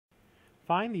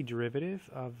Find the derivative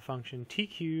of the function t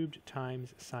cubed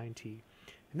times sine t.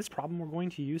 In this problem, we're going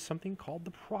to use something called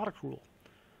the product rule.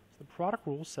 So the product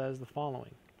rule says the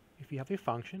following. If you have a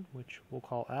function, which we'll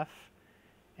call f,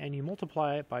 and you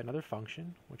multiply it by another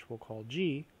function, which we'll call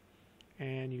g,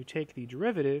 and you take the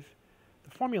derivative, the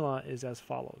formula is as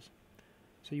follows.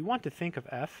 So you want to think of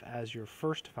f as your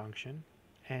first function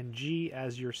and g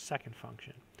as your second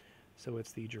function. So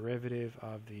it's the derivative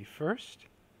of the first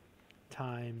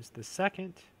times the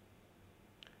second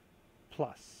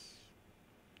plus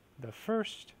the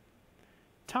first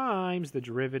times the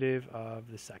derivative of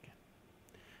the second.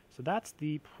 So that's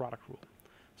the product rule.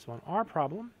 So on our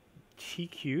problem, t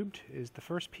cubed is the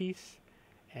first piece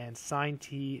and sine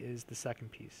t is the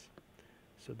second piece.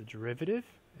 So the derivative,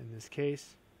 in this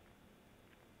case,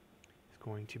 is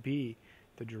going to be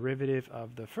the derivative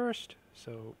of the first,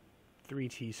 so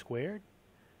 3t squared.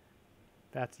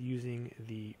 That's using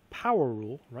the power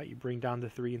rule, right? You bring down the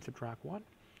 3 and subtract 1.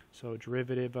 So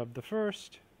derivative of the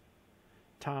first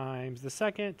times the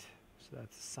second, so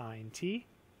that's sine t,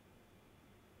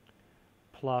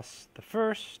 plus the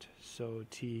first, so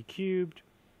t cubed,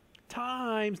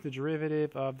 times the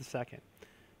derivative of the second.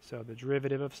 So the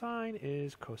derivative of sine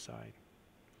is cosine.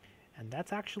 And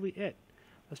that's actually it.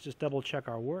 Let's just double check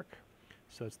our work.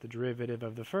 So it's the derivative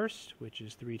of the first, which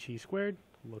is 3t squared,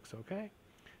 looks okay,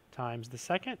 times the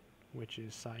second, which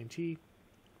is sine t,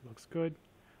 looks good,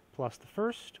 plus the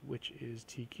first, which is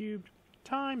t cubed,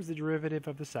 times the derivative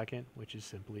of the second, which is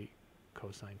simply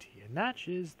cosine t. And that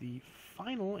is the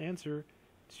final answer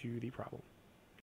to the problem.